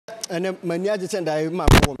And mania just send I my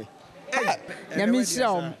woman.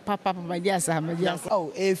 Papa, yes.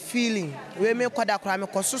 Oh, a feeling. We make quite a crime,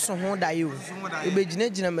 cause so hold that you. You be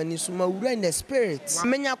gentlemen, so my in the spirits.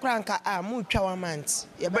 Many a cranker are more chawamans.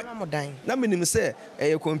 Your mamma dying. Na minim say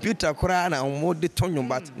a computer kora na mo de tonyo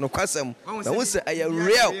but no kwasem na wo say a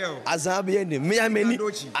real azabie ni me amani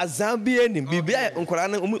azabie ni bibia nkora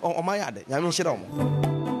na o mayade nya me hire mo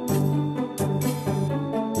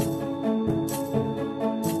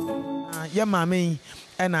ya mame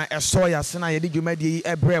ena esoya se na ye de dwumadi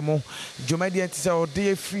ebremo dwumadi enti se o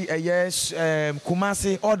de free yes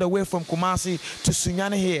Kumasi all the way from Kumasi to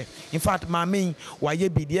Sunyani here. In fact mame wa ye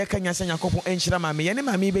bi de kanya se yakopon enhira mame ye ne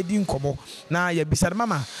mame be di nkomo na ye bisade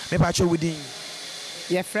mama me pa cho within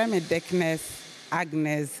Your friend Dickness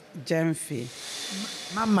Agnes Gemfi.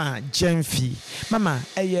 Mama Gemfi mama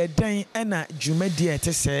eye dan ena dwumadi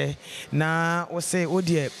ete se na wo se o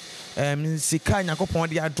de sika nyakopon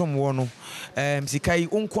de adom wo no sika yi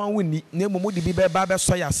onkwan woni na momo de bi be ba be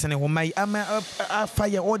so ya sene ho mai afa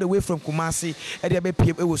ye all the way from Kumasi e de be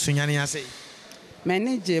pie e wo Sunyani ase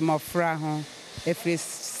Manage mofra ho efri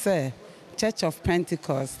se Church of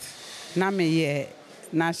Pentecost na me ye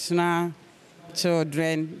National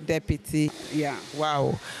Children Deputy. Yeah.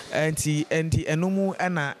 Wow. Enti enomu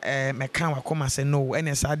na meka wakoma se no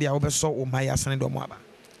ene sa de a wo be so o mai asene do mo aba.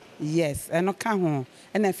 Yes, eno ka ho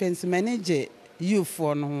ena fence manage you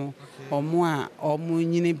for no omo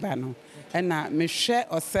nyini ba no ena me hwe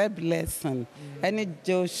ose blessing ene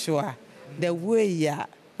Joshua the way ya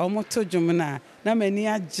omo to dwom na mani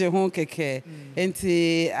age ho keke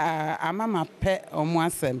enti amama pe omo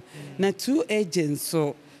asem na two agents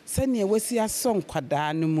so sene wasi ason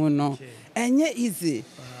kwada no mu no enye easy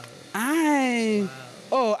ai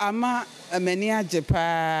oh ama mani age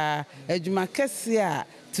pa adwuma kese a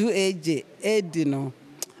 2AJ Edino.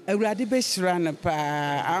 Awurade be shira na pa.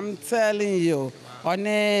 I'm telling you. One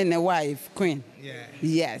ne wife Queen. Yeah.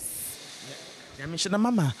 Yes. Ya me shina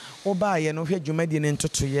mama oba ye no hwe dwumadi ne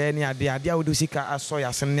ntoto ye ne ade a wo do sika aso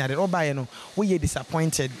ya sen ne ade oba ye no wo ye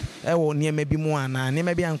disappointed e wo ne ma bi mu ana ne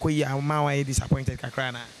ma bi anko yi ama wa ye disappointed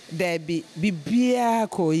kakra na. There be bibia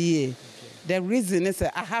ko ye. The reason is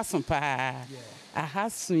a hasun pa. A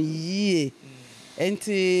hasun ye.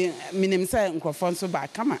 Enti minim say nkrofo nso ba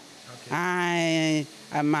kama ai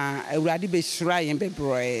ama awurade be shira yen be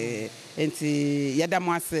broe enti yada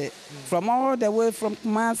mo ase from all the way from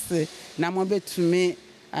Kumasi na mo betumi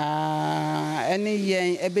any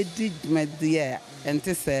yen ebedi dwumade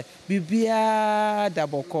enti se bibia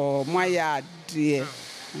daboko mo ya de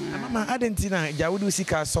mama adentina ja wudu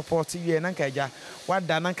sika support ye na nka ja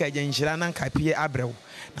wada na nka ja nhira na nka pie abrew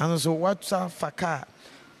na so what faka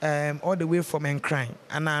all the way from Encrying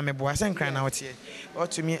and I'm a boy Encrying out here or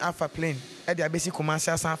to me alpha plane at the basic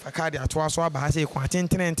commercial San Facadi at Twasso Bahasi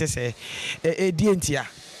Quantin to say a DNTia.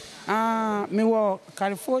 Me walk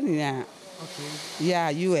California. Okay. Yeah,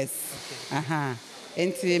 US. Okay.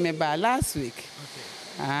 Enti me ba last week.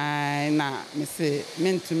 Okay. Na me say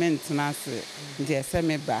men to na se nti se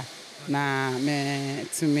me ba na me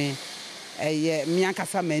to me me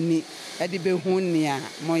akasa mani e de be hu nia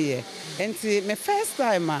moye enti me first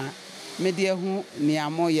time me de hu nia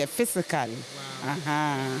moye physically.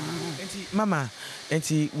 Enti mama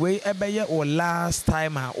enti we ebeye o last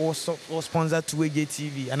time or sponsor 2AJ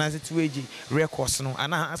TV and as 2AJ records no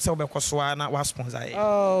and I say obekoso na wa sponsor e.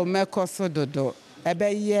 Oh me koso dodo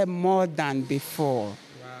ebeye more than before. Wow.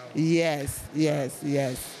 Yes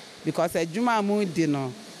because ejuma mu di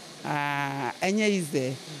no enye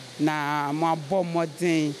ize na mo abo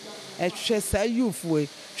modern e hwese youth we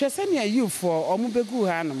hwese ne youth for omubegu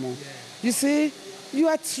ha no mo. You see you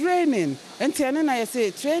are training and I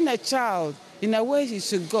say train a child in a way he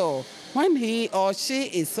should go when he or she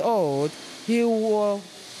is old he will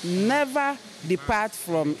never depart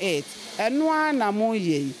from it and one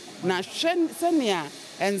amoye na senia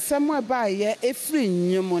and somewhere by ye efri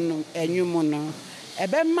nyumu no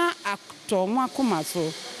ebema actor mo akoma so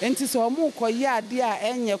enti so mo koye ade a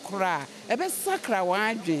enye kora ebe sakra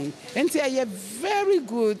wadwen enti aye very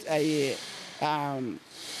good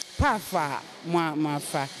Pafa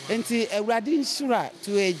Mafa enti Ewurade Insura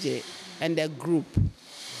 2AJ and the group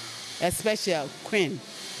especially Queen.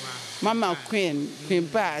 Wow. Mama Queen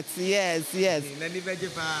Pat, yes.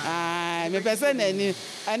 Me person any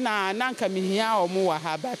na nanka me hia omo wa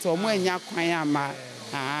ha but omo anya kwan ama.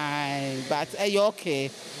 But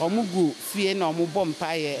okay. Omo gu fie na omo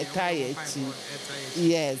bompa ye etaye echi.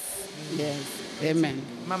 Yes. Amen.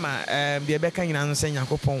 Mama de beka nyina no se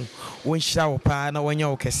Yakopon won hira wo pa na wonya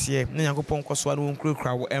wo kese na Yakopon koso na won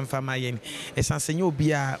kurakura wo emfa ma yen esanse nya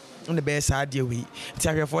obi a on the best idea we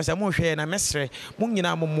tell for some more share na mesre mo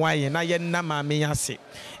nyina mo moaye na ye na ma me ase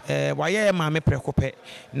waye ma me prekope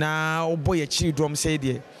na obo ye chi drum say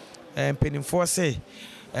de penimfo say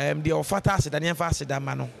the ofata aseda ne fa aseda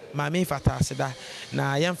ma no ma me fata aseda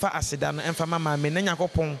na ye fa aseda no emfa ma me na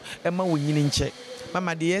nyakopon ema wonyini nche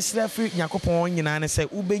mama de yesra free nyakopon nyina ne say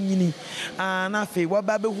ubenyini na fe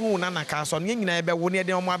waba behu na naka so ne nyina ebe wo ne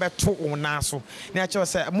de omo abeto wo na so na ache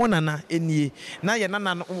say mo nana enie na ye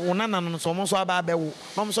nana wo nana no so mo so aba bewo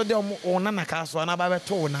mo so de wo nana ka so na aba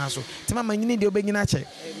beto wo na so ti mama nyini de obenyina ache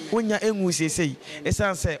wonya enwu sesei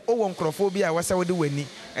esan say owo nkrofo bi a wasa wo de wani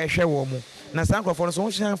ehwe wo mo na san nkrofo no so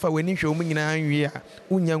hwan fa wani hwe wo nyina anwie a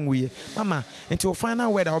wonya nwuye mama nti wo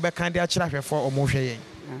final word a wo be kan de akira hwefo omo hwe yen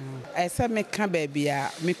I said me can baby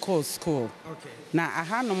me call school. Okay. Now I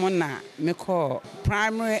had no more me call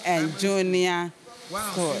primary and junior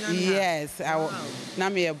school. Yes, now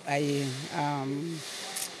me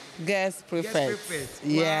guest prefect.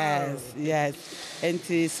 Yes. And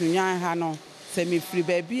Sunyani hano say me free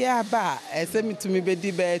baby ba. I say me to me be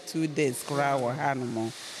 2 days crowd hano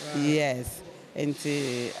mo. Yes. And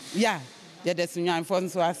yeah, the Sunyani phone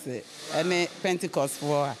so I say any Pentecost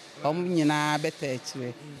for. Nyina better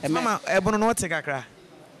actually. Mama, ebono no take akra.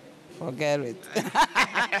 Forget it.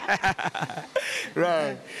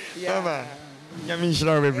 Right. Yeah. Mama. Nyami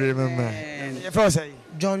shira bebre mama. Your first say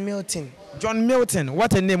John Milton. John Milton.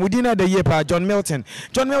 What a name. We didn't know the year pa John Milton.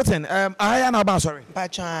 John Milton, I na ba sorry.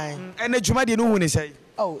 Pachai. And the juma de no hu ni say.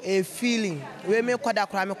 Oh, a feeling. We me kwada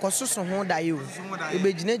kra me kososo ho da you. E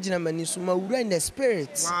begina mani so ma wura in the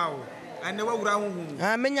spirit. Wow. And the wura hu.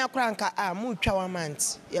 Menya kra nka mu twa wa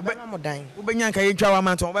mant. Ye be ma mo dan. Wo benya nka ye twa wa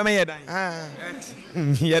mant, wo be me ye dan.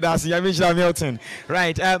 Yeah, that's John Milton.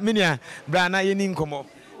 Right. Minia, bra na ye ni nkomo.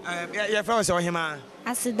 Your friend say ohima.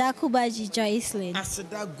 Asida Kubaji Joycelyn.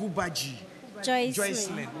 Asida Gubaji.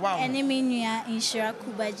 Joycelyn. Wow. Enemy nua Inshira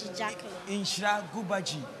Kubaji Jacqueline. Inshira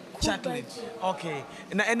Gubaji Jacqueline. Okay.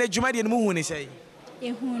 Na ene juma de no hu ni say.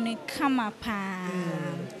 Ehu ne kama pa.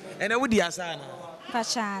 Ene wo di asa na.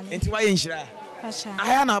 Pachane. Enti wa ye nshira. Pachane.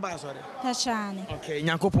 Aya na ba so de. Pachane. Okay,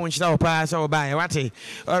 nyankopon nshira wo pa so wo ba ye wate.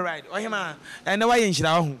 All right. Ohima, ene wa ye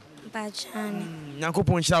nshira wo hu. Pachane.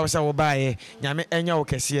 Nyankopon nshira wo sa wo ba ye. Nyame enya wo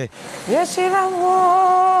kese. Yeshira wo.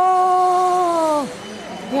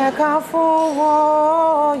 Yakafu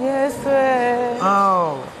wo Yeswe.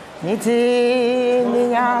 Oh. Niti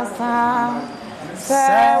niyasa.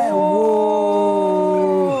 Sewu.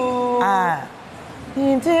 Ah.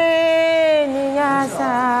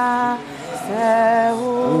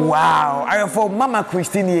 Wow, I for Mama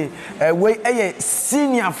Christine, we a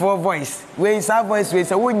senior for voice. We is our voice, we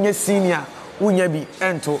say we senior, we be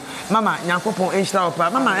ento. Mama, Yankopon enshira pa.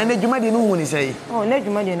 Mama, ene dwuma de no hu ni say. Oh, na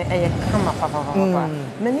dwuma de ne kama papa.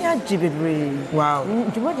 Mani ajibebre. Wow.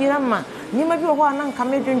 Dwuma de na ma, nyima bi ho ana nka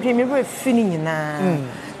medwendwe me bra fini nyina.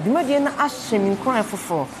 Dwuma de na ahye mi nkran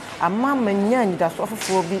foforo. Ama manya ndaso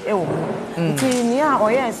foforo bi ewo. Nti ni a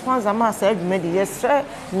oye sponsor ma sa adwuma de yesre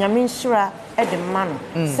nyame nhyira de ma no.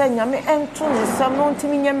 Se nyame ento ne sam no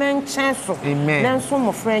ntimi nyame nchen so. Nanso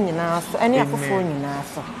mofra nyina so ene afoforo nyina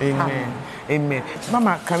so. Amen.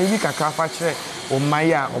 Mama, can we be kakra kire o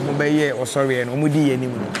maya o mo beye o sorry no mo di ye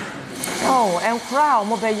nim. Oh, enkura o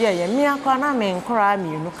mo beye ye mi akwa na me nkura mi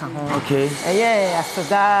nu ka ho. Okay. Eye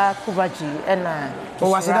asada kubaji na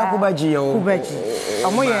o wasada kubaji o. Kubaji.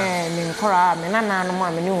 Omo ye mi nkura me nana no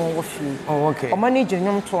ma me ni wo fi. Oh, okay. Omo ni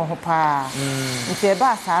jenyom to ho pa. Nti e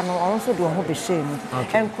ba sa no on so de ho be she mu.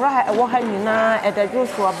 Enkura e wo ha nyina e da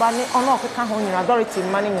Joshua ba ni ono okeka ho nyina authority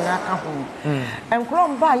ma ni nyina ka ho. Enkura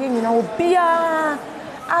mba ye nyina obia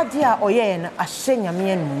adia oye na ahye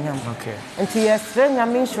nyame anunyam. Okay. Nti yesre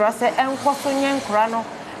nyame nhyira se enkoso nyenkura no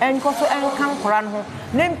enkoso enka nkura no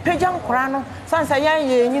ne mpagya nkura no sansa yan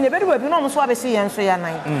ye nyine bedu babi no so abesi yen so ya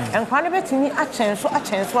nan enkura ne betini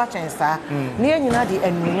achensa ne nyina de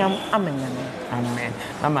anunyam amanyame. Amen.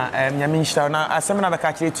 Mama, nyame nhyira na asem na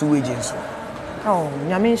beka kire 2 wages. Oh,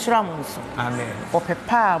 nyame nhyira mo so. Amen.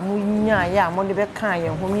 Opepa mu nya ya mo de beka ye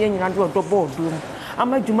ho me nyina de odobo odum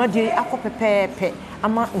ama dwumadie akopepepe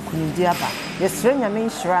ama nkunindi aba yesre nyame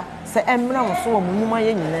nhyira se emra mo so wo munuma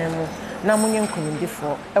ye nyina mu na munye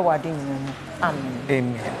nkunindifo e wade nyina mu.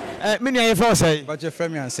 Amen. Many are for say But your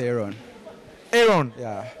friend and say Aaron. Aaron.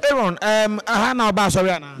 Yeah. Aaron, aha na ba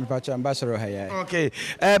sorry na. But your ambassador here. Okay.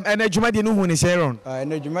 And adwumadi no hu ni say Aaron.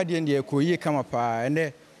 And adwumadi ndi ekoyi kama pa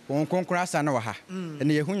ene won konkra asa na wa ha.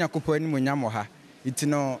 Ene yehu Yakobon ni monyam wa ha.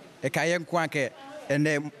 Itino ekaye nko anke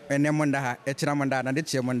ene monda ha etira monda na de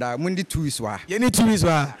tie monda mundi 2 weeks wa. Ye ni 2 weeks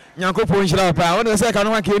wa. Yakobon shira pa. Won say ka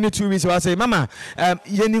no anke ni 2 weeks wa say mama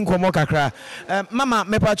ye ni nkomo kakra. Mama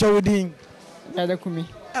me pa cho wodin. Dada Kumi.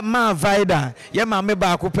 ma vida ye ma me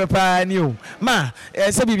ba ko pepa ni o ma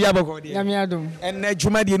se bibia boko de Nyame adom. en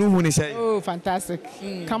adwuma de no hu ni say Oh, fantastic.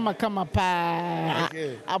 Kama pa.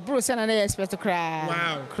 Abro se na na expect cry.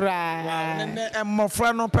 Wow. Cry.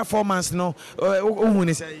 Mofra no performance no hu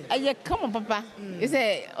ni say Aye, come on, papa. You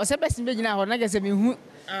say, o se best be gina ho na gese me hu.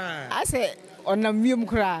 I say on mium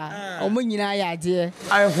cry. O mo nyina ya ade.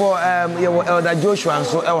 I for Elder Joshua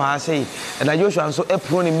so e wa say Elder Joshua so e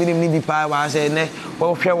pro ni minim ni bi pa wa say ne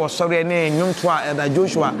wo hwe wo sori ne nwum to a Elder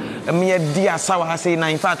Joshua me di asa wa say na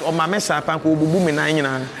in fact o ma mesa pa ko obubu me na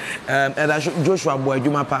nyina Elder Joshua bo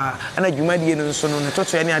adwuma pa na adwuma die no so no ne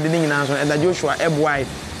toto ne ade ne nyina so Elder Joshua e boai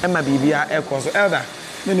e ma bibia e ko so Elder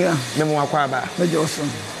Menia me mo akwa ba me Johnson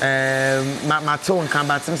ma to nkan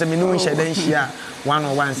ba tim se me no nhye dan hia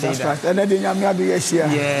 101 say that and then Nyame ado ye hia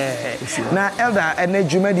na Elder and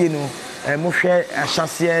adwuma die no mo hwe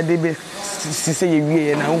ahyase de be sise ye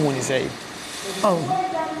wie na hu ni say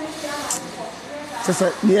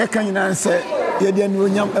sese ye kan nyina se ye de no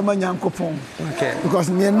nyam e ma nyankopon okay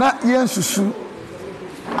because me na ye nsusu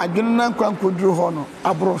adwene na kwankoduro ho no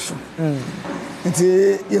abroso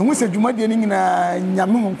nti ye hu se dwumadie ni nyina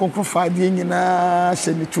nyame ho nkonkro faade nyina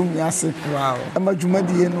hye ne tumi ase wow e ma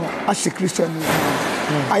dwumadie no ahye Christian ni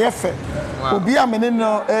ayefe obi amene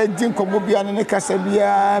no di nkomo bia ne kasa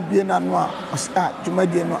bia bia na no a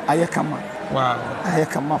dwumadie no ayekama wow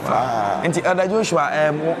ayekama fa nti Elder Joshua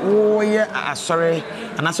wo ye asore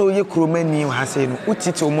anase wo ye kromani wo hase no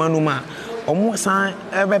utiti omanu ma omo san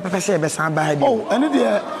ebe pepese ebe san ba ha bi oh ene de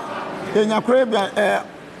ye nyakore bia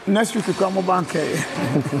next week ko mo bank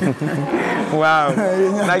wow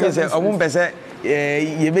like you say omo pese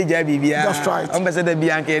ye beja bibia omo pese da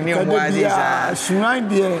bia nke ni omo azisa Sunyani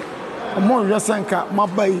de omo resenka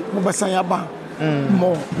mabai mo besan ya ba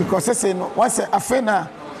mo because say no once afena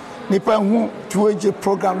nipa hu tuoje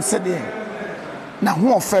program said na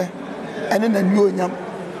hu ofe ene na ni onyam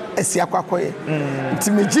esi akwakoye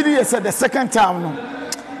nti mejiri said the second time no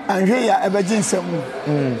anhwe ya ebeji nsam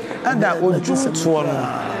ada oju to no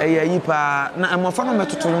eya yipa na amofa no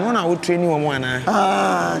metoto no na wo training wo mo ana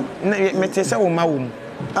mete se wo ma wo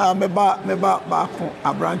meba ba ko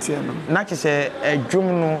abrantie no na kise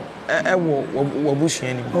adwum no ewo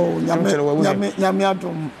wabushia ni nyame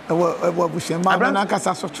adom ewo wabushia ma na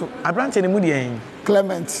kasa socho abrantie ni mu de en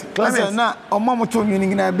Clement na omo moto nwini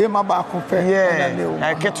ngina be ma ba ko pe na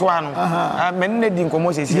le ketwa no men na di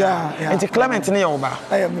nkomo sesi enti Clement ne ye oba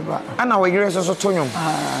me ba ana wo yire so to nwom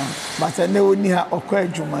but ne oni ha okọ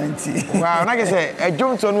adwuma nti wow na ke se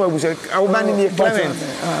adwum to no wabushia oba ni Clement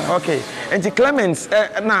okay enti Clement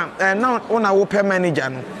na ona wo pe manager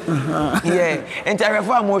no enti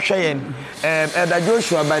arefo am wo hwe yen Elder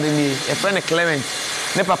Joshua ba ni e friend Clement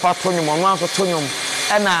ne papa to nwom ono anso to nwom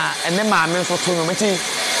na ene maame nso to nwom nti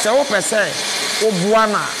se wo pese wo bua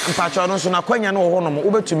na mpacho no so na kwanya no wo no mo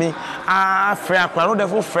obetumi afre akra no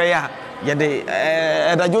defo frɛ ya ye de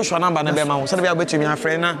Elder Joshua number na be ma wo se de bia obetumi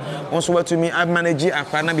afre na wonso betumi manage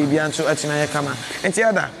akra na bibia nso atina ye kama nti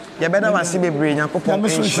Elder ye beda wase bebre Nyankopɔn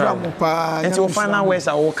insha nti wo final words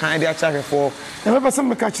a wo kan de achafefo e be pese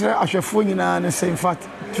me ka kire ahwefo nyina ne say in fact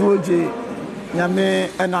tuoje nyame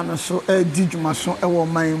ena no so di dwuma so e wo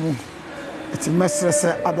man mu iti mesre se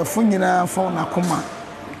adofo nyina fa na koma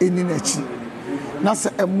eni na chi na se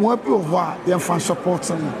emua bi ho a ye fa support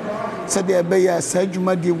no se de ebe ya sa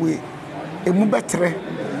dwuma de we emu betre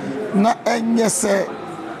na enye se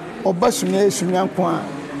obasunya esunya nko a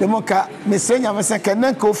demo ka mesenya mese ka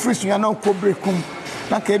na ka ofri sunya na ko brekum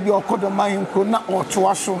na ka bi okodo man nko na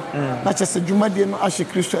otoa so na che se dwuma de no ahye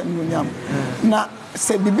Kristo anyonyam na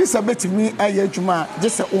se bibi se betimi aye dwuma je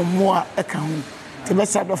se omoa e ka ho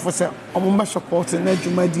tebesa do for se omumba support na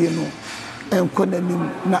dwumadie no enko nanim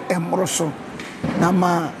na emro so na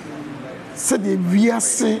ma se de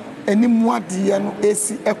wiase animu ade no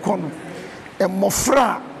esi ekono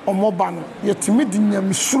emofra omoba no yetimi di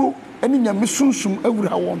nyamsuru ani nyamsunsum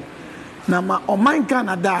awura won na ma oman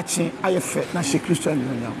Ghana daache ayefe na she Christian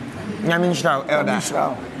nyame nshira Elder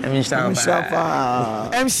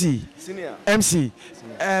MC senior MC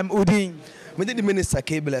Udin me the minister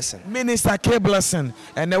K Blessing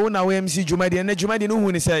and now na MC Jumadi no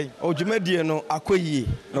hu ni say o Jumadi no akoyi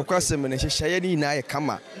no kwasem ne hyehyɛ ni na ye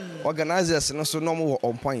kama organizers no so no mo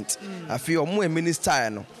on point afi o mo minister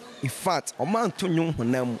no in fact o man to nwum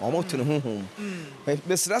honam o mo to ne honhom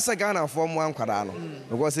be srasa Ghana for mo ankwara no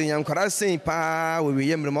because yankwara sen pa we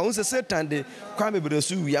yemre ma unse Satan de kwa me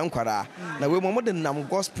beresu wi ankwara na we mo de nam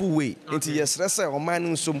gospel way enti ye srasa o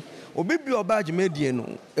man nsom obebi oba dwumadie no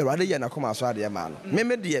erade ye na koma so ade ma no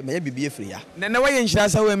me de me bibie firi ya na waye nhyira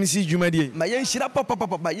sa wo MC dwumadie ma ye nhyira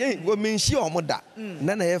papa ye wo me nhyia omoda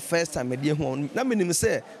na ye first time de hu na menim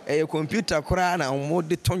se computer kora na mo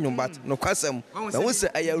de tonyo bat no kwasem na wo se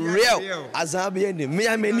real azabie ni me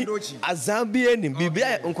amani azabie ni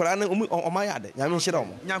bibia nkora na omayade nyame nhyira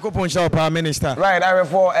omo Nyankopon nhyira pa minister right I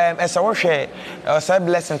for esa wo hwe say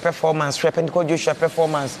blessing performance Pentecost Joshua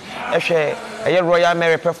performance ehwe Royal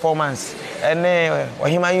Mary performance ene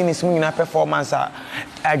Ohima Eunice mu nyina performance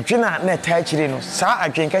adwena na taachire no sa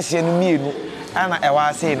adwen kase no mienu ana ewa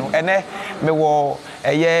ase no ene me wo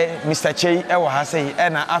Mr. Chey ewa ha sei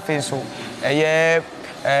ena afenso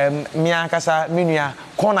mia kasa menua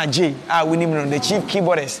Corner J we no the chief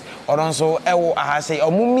keyboardist oronso ewo ha sei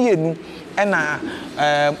omu mienu ena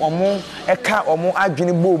omu eka omu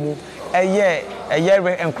adwene bomu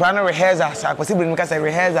enkran rehearsals akwasi brim kasa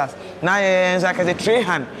rehearsals na yenza kasa three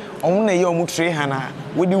hand omu na omu three hand a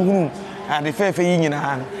wodi hunu ade fefe yi nyina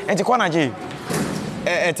han enti Corner J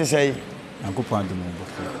ete sei Nyankopon adom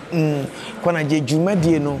bo Corner J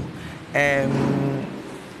dwumadie no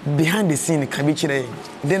behind the scene ka bi kire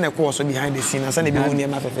then e course behind the scene asa na bi hunu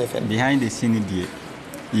ma fefe behind the scene die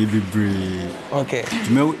ye bebre okay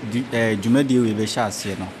dwumadie we be sha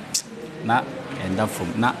ase no na enda from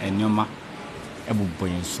na enyoma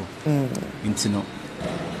ebuboyen so nti no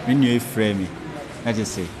menue frame na je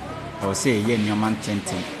say I will say ye enyoma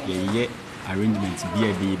tenten ye arrangement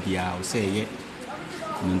bia I will say ye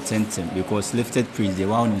tenten because lifted praise the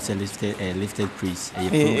one say lifted praise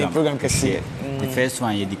a program kase the first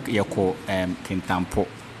one ye call Kintampo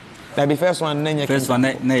that the first one na first one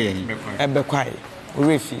na ye ebekwai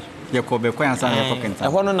orefi ye call bekwai ansa ye call Kintampo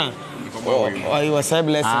e hono na you was a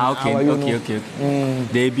blessing okay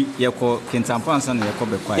they be ye call Kintampo ansa na ye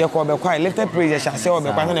call bekwai lifted praise shall say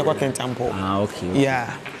bekwai na ye call Kintampo okay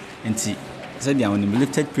yeah nti said the one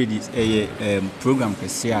lifted praise program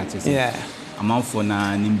kase a yeah amanfo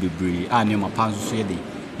na nimbebre ne mapanso so ye de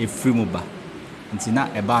e free mu ba nti na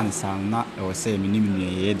e ba nsan na e wo say minim ne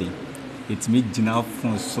ye de etimi gina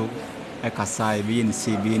fon so e kasa e be ni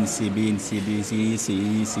se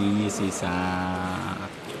sa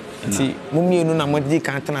nti mumienu na modi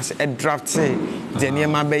kan tena se e draft say de ne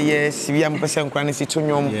ma be ye siwia mpese nkra ne si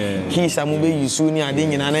tonwom kisa mu be yusu ni ade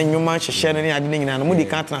nyina na nwoma hyehye ne ade nyina na modi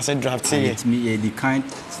kan tena se draft say etimi ye the kind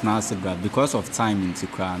tena se draft because of time into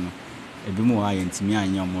kra no ebi mo aye ntimi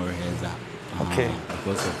anya mo rehearsa okay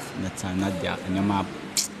because of the time na dia nyama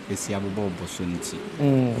esi abobo boso nti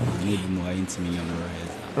na ebi mo aye ntimi anya mo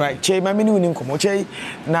rehearsa right Chey ma mini woni nkomo Chey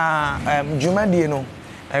na dwumadie no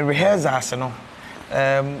rehearsals no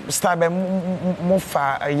start be mo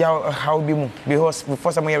fa how be mo because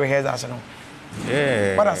before some rehearsals no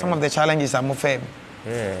what are some of the challenges am fair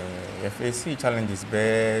FAC challenges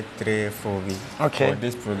be 3-4 weeks for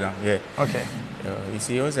this program. Yeah. Okay. You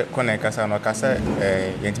see, also connect us and kasa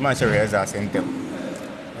yentima share rehearsals center.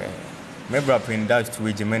 Maybe in that to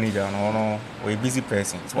a manager no we busy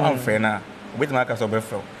person. So one friend na with my kasa be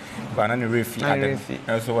from. But na refi adam.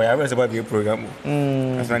 So we are about the program.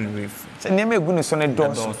 Kasa na refi. So name egu no so na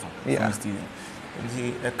dos. Yeah. You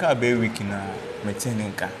see, a car be week na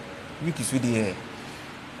maintaining car. Week is with the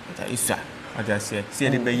isa. I just say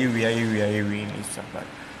the baby we in is but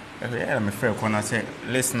I'm afraid when say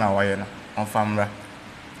listen now why on famra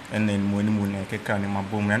and then moon can my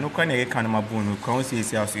boom and no can my boom can see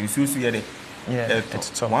yourself in susu yet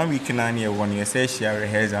it's 1 week in year 1 year say she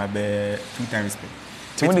rehearsal be 2 times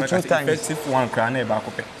two times effective one crown back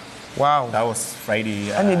up wow that was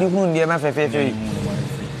Friday and the who near my fefe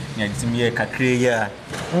yeah kakre ya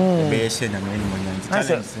be she na me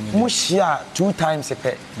mo share 2 times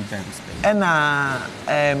pe and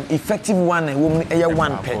effective one woman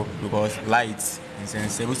one pe because lights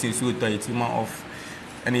and say we say so to it off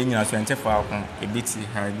and you know so enter for a bit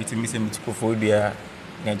me say me to for there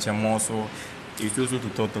na more so it's also to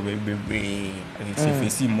talk to baby if you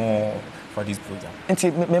see more for this project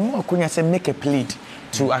and me mo akunya say make a plea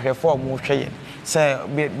to ahefo mo hwe say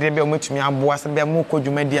be ometumi aboa say be mo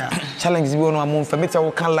kodwumadia challenges bi ono amon fa meta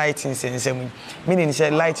wo kan light nsensem meaning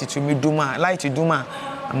say light to me duma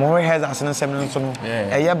mo rehearsals no sem no so no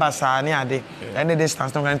eye basa ne ade and the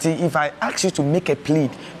distance no guarantee if I ask you to make a plea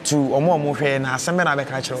to omo hwe na asem na be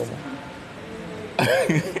ka kire omo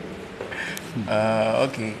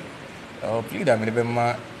okay plea da me be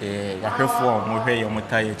ma yahwefo mo hwe yo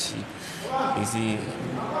motayechi you see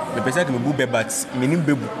the person can be but meaning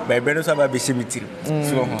be by brother so be shemitiri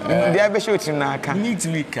so they are be shooting na aka need to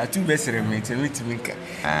week two best remit to week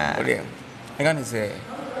okay I can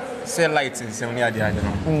say lights in 70 ade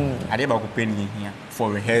no ade ba ko pe ni here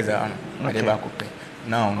for rehearsal ade ba ko pe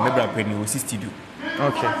now maybe penny was studio.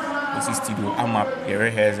 Okay. Was studio. I'm up a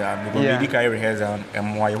rehearsal. Because Yeah. medical rehearsal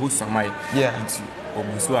and why who some my Yeah. into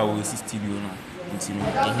almost so I was studio now. Into me.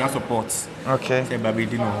 He has support. Okay. Say baby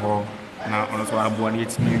didn't know now also I born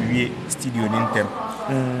it me studio in them.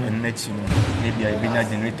 And next you maybe I been a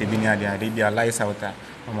generator been there maybe a lights out there.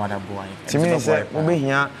 My mother boy. To me say we be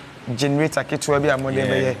here generator keto bi amode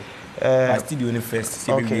be studio in first.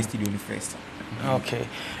 Say studio in first. Okay.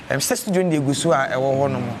 Studio in the gusu a ewo ho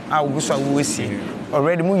no mo. A gusu a wo si.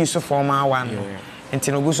 Already mu use formal one no.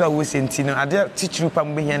 Enti no gusu a wo si enti no ade teacher pa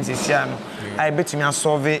mo be here nsesia no. I betumi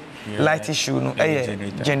solve light issue no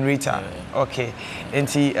generator. Okay.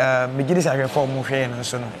 Enti me gidi sa hwefo mo hwe no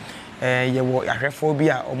so no. Ye wo ahwefo bi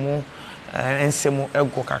a omo ensemo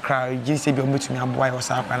ego kakra gisi bi ometumi aboa yo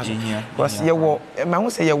sa akwa no so because ye wo ma hu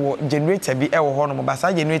say ye wo generator bi e wo ho no ba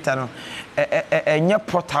sa generator no enye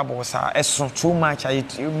portable sa eso too much I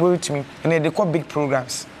ometumi and they call big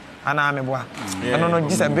programs ana ameboa no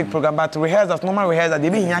just a big program but rehearsals normal rehearsals they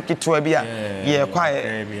be hia keto bi a ye kwa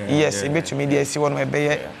yes ometumi dey see one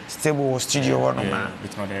be stable studio one ma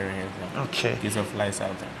it's not there rehearsal okay piece of lights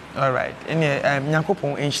out there. All right any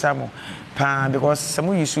nyakopon enchitamo because some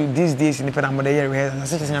use these days in the pena dey rehearsal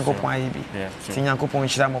such as nyakopon ayi bi ti nyakopon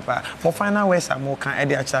enchitamo pa for final words am can e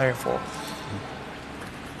dey actually for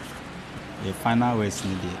the final words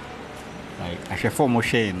ni dey like ahwefo mo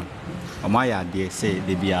hwe no omaya dey say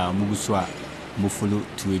they be a muguso a mo follow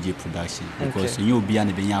 2AJ production because you obi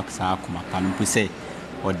an be nya sa akoma pa no say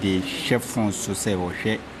or the chef phone so say o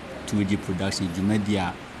hwe 2AJ production jumadi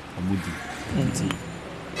a omudi nti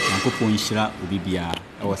nakopon hira obi bia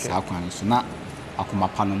e wo sa akwan so na akoma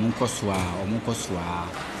pa no monkoso a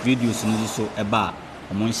videos no so eba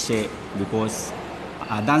omon share because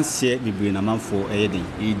I dance share bibre na manfo eyeden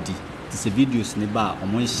edi this videos ne ba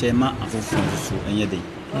omon share ma afofo so eyeden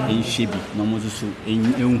enhwe bi na mo so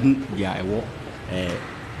enhu dia ewo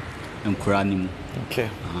enkura ni mu okay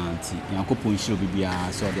anti yakopon hira obi bia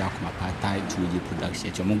so de akoma pa tie 2AJ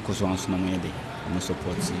production e monkoso anso na mo yeden mo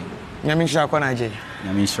support Nyamisha Konaje.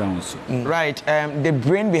 Right. The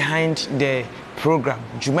brain behind the program.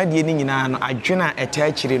 Jumadi ni nyina no adwena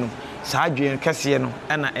etachire no. Sa adwen kase no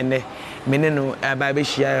ana ene mene no ba be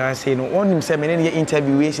hia say no onim say mene ne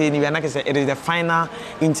interview we say ni na kase it is the final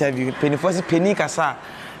interview. Penny first penny kasa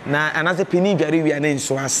na anase penny dware wi ana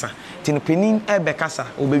nso asa. Ti no penny ebe kasa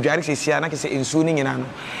obedware sesia na kase nso ni nyina no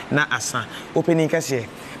na asa. O penny kase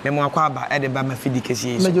memo akwa ba e de ba mafidi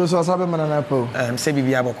kesi me jo so asabe mana na po se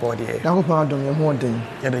bibia boko de yakopon adom ye ho den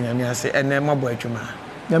ye de nyame ase ene mabo adwuma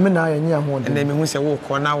nyame na ye nya ho den ene me hu se wo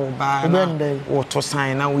ko na wo ba na wo to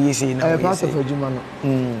sign na wo yesi na wo yesi part of adwuma no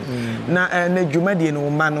na na adwuma de no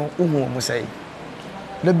ma no uhu mo sai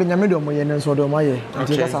le be nyame de mo ye nenso de mo ye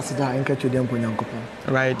nti ka sasida enka twede mpo nyankopon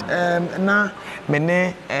right na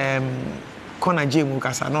mene Kona Jemu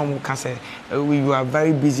Kasa, no Kasa, you are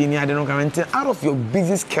very busy near the government. Out of your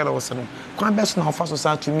busy schedules, no, come best now first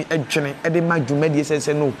start to me a journey. Eddie Majumedi says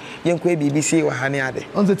no, young BBC or Haniade.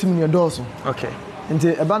 On the team in your doors. Okay. And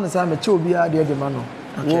the abandoned time, a chobia, dear the man.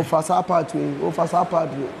 Oh, fast apart, oh, fast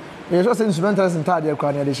apart. You're just instrumentals and tired,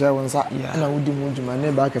 crying the show, and I would do Mujuma,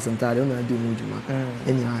 never back as entirely, and I do Mujuma.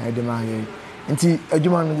 Anyhow, I demand. And see a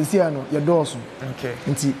Juman the Siano, your doors. Okay.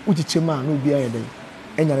 And see Uchichima, no be a day.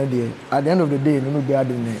 At the end of the day, no be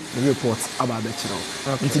adding the report about the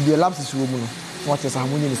child. Until the lapses woman, what is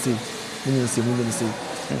harmony to say?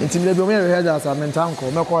 Until the women headers are meant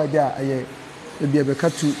uncle, no quite there. Be a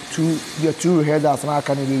cut to be a true headers and I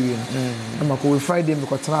can be in. I'm a call Friday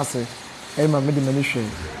because Trance, Emma made the ministry,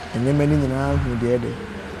 and then many in our who the other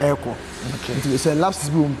echo. Until it's a lapses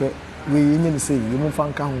boom, we in say, you won't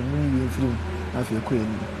find count when you film after your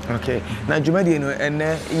queen. Okay. Now, Jumadino and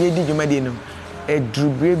ye did Jumadino. A drew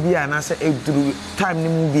baby and I say a drew time ni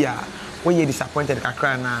movie where you disappointed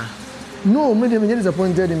kakra na no me dem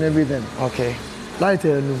disappointed in everything okay like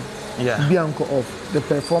no yeah Bianco off the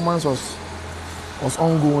performance was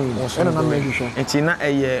ongoing and na make sure it's not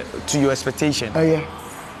a to your expectation yeah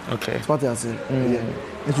okay that's what I say yeah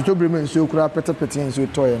it's to bring me so kura pete and so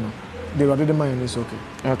toy no they were the man is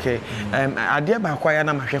okay ade ba kwa ya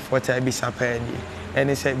na mahwe for ta bi sapa ni and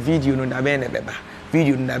it's a video no da be na beba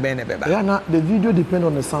video na be na beba yeah now the video depend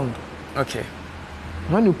on the sound okay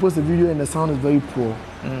when you post the video and the sound is very poor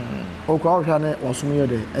okwa hwa na osum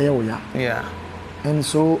there yeah and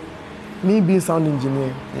so me being sound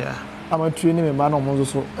engineer yeah I'm a training me man on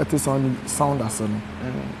so at sound as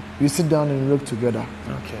we sit down and work together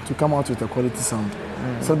to come out with a quality sound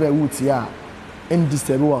so that would yeah in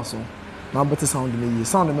disturb also now better sound in the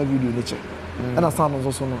sound in my video nature and the sound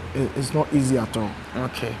also no it's not easy at all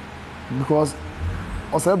okay because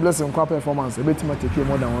also blessing kwa performance e betima take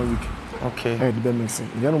more than 1 week. Okay. The be mixing.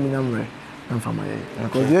 You know me nyamre and from my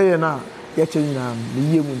because yeah na ye change na the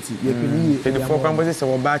year munti ye pini ye. The four campus say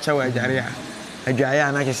wo ba cha wa adware a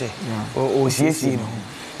adware na ke say o CC no.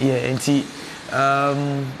 Yeah, enti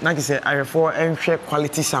na ke say I for enhwe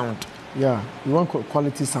quality sound. Yeah, you want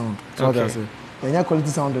quality sound. So okay. What I say. Yeah, quality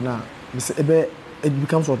sound na it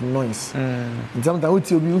becomes what noise. In terms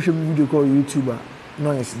that you should video call YouTuber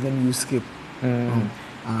noise, then you skip.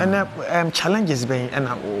 And challenges being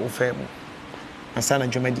and fair. And sana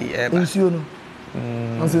jumedi no.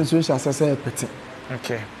 Nonsense so shall say petit.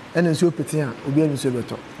 Okay. And then so petit obi an so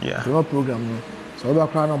beto. Yeah. The program no. So we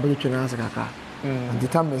cry na budget na kaka. And the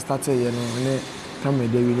time we started you know, and time we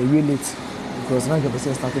really late because now the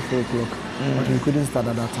person started 4 o'clock. But we couldn't start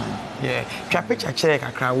at that time. Yeah. Try picture check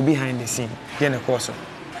akra we behind the scene. Then of course.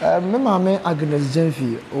 Me mama Agnes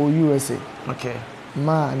Jenfi or USA. Okay.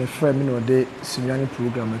 Ma and a friend me no dey Sunyani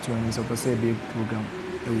program at one so say big program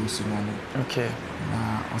e wo Sunyani. Okay.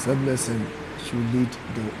 As a blessing she will lead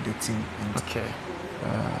the team and okay.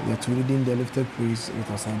 We are to leading the lifted praise with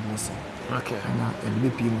us and blessing. Okay. And the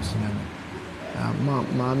BP Sunyani.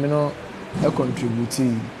 Ma me no a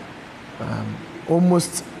contribute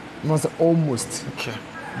almost okay.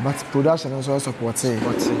 But production also support it.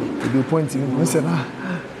 It be point me say na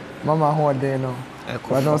mama how there no.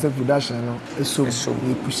 But now say production no is so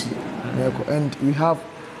pushy. And we have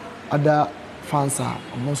other fans are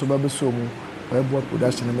also baby so mo we board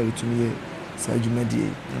production na to me say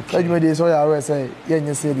Jumadi. Say Jumadi so ya we say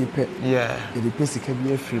ye say the pay. Yeah. The pay sika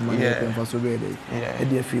be free man e for so be there.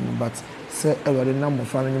 Yeah. E free but say everybody na mo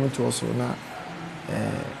fa no to also na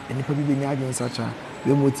enipa bi nya agin such a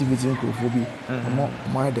we motivating crowd bi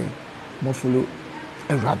more than more follow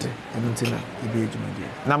everybody and e be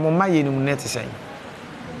Jumadi. Na mo maye no net say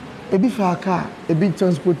ebi fa car ebi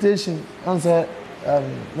transportation answer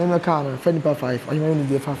me car no fenipa 5 or you only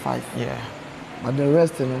dey for 5. Yeah. But the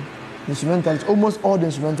rest you know instrumentals almost all the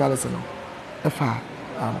instrumentals you know efa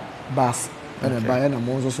bass and by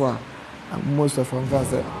and so most of them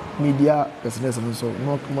fans media business and so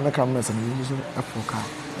no cameras and use Africa.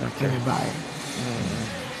 Okay. Buy.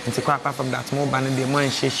 And to apart from that more ban the more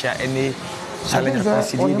share any challenge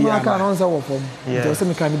across the DB. Can answer what from. Just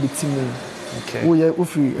me can be team. Okay. We are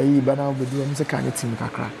ofri ayi bana be do am say kan team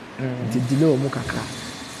kakra. The delay mo kakra.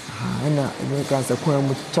 Na e can say kwan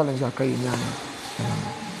mo challenge aka yi nya.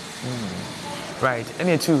 Right.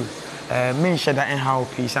 Any two mention that in how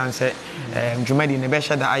peace and say Jumadi ne be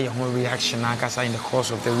share that aye ho reaction akasa in the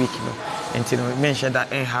course of the week no. Enti no mention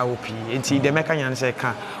that in how p. Enti the meka yan say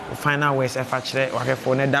kan final words e fa kire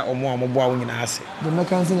wakefo ne da omo boa wo nyina ase. The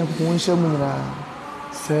meka say yakko won hye mu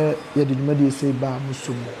nyina say ye de Jumadi say ba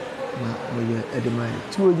musum na we edemai.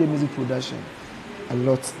 2OJ music production a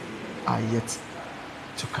lot are yet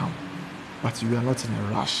to come. But we are not in a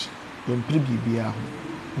rush. When bibia ho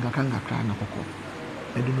ngakanga kra na kokko.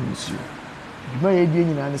 I don't know with you. The my idea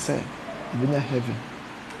in an say, you be heavy.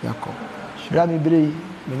 Yako. Rami Bray,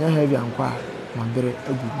 when you're heavy and qua, my very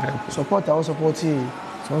good. Support our support you.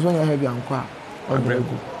 So when you're heavy and qua, or very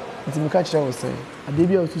good. Until me catch I was say, a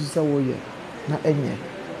baby of 2 years, not any.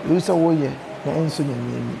 You saw war year, na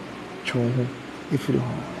Sunyani, Chon, if you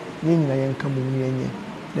home. Ning I am coming near,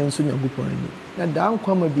 then Sunya Bupon. Now down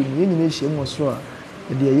come a being any nation was sure,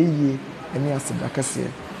 and the ye, and yes,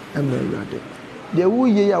 Dakasia, and very ready. The whole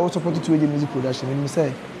year I was supported to a music production and you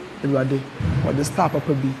say, everybody, or the star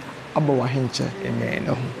papa be about our hencher.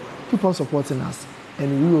 Amen. Keep on supporting us,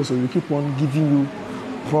 and we also will keep on giving you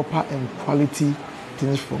proper and quality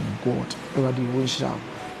things from God. Everybody will shout.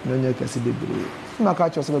 No one can see the baby. My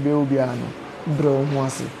catch was a baby will be a bro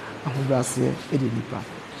once. I hope that's here. Edinipa.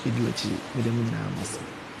 Educhi. With the moon.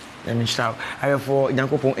 Let me shout. I for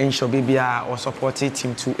Yankopon ensure baby or supported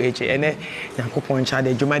team 2H. And Yankopon child,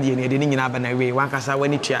 the Jumadi and the Nina Banaway, one cassa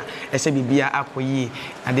when it ya, SBBA Aquaye,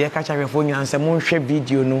 and the catcher phone and some more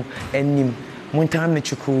video no and nim. One time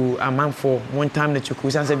that you cool a man for one time that you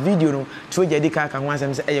cool and a video no 2J can once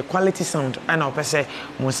and say a quality sound and I'll say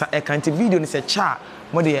Mosa a canty video is a cha.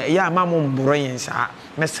 Mother, ya mamma Brian's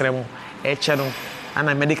Mesremo, a channel. And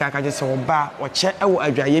I medical can just say ba or check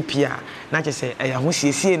a dry pia. Not just say a who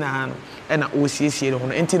see na and a OCC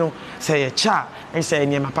on Entino say a cha and say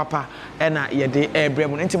near my papa and a ye day air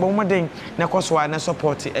bremon into one day. Nakoswa and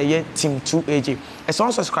support a year team 2AJ. As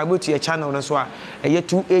long subscribe to your channel as well. A year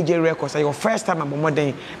 2AJ records. Your first time I'm more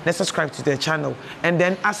day. Let's subscribe to the channel and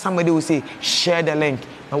then as somebody will say share the link.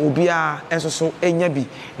 Will be a so enyabi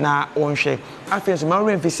na on share. I feel so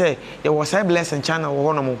my if say there was a blessing channel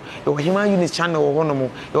or honomo, your human unit channel or honomo,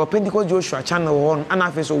 your Pentecost Joshua channel or and I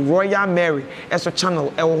feel so Royal Mary as a channel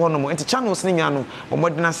or honomo. And the channel channels ni nyano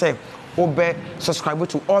omodena say obe subscribe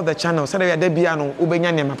to all the channels so that there bia no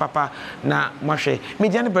obenya nema papa na mahwe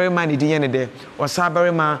media ne berima ne diye ne de osa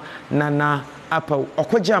berima nana Apple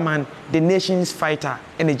Okwajaman the nation's fighter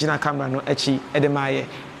and the Gina camera no echi edemaye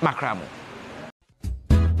makramo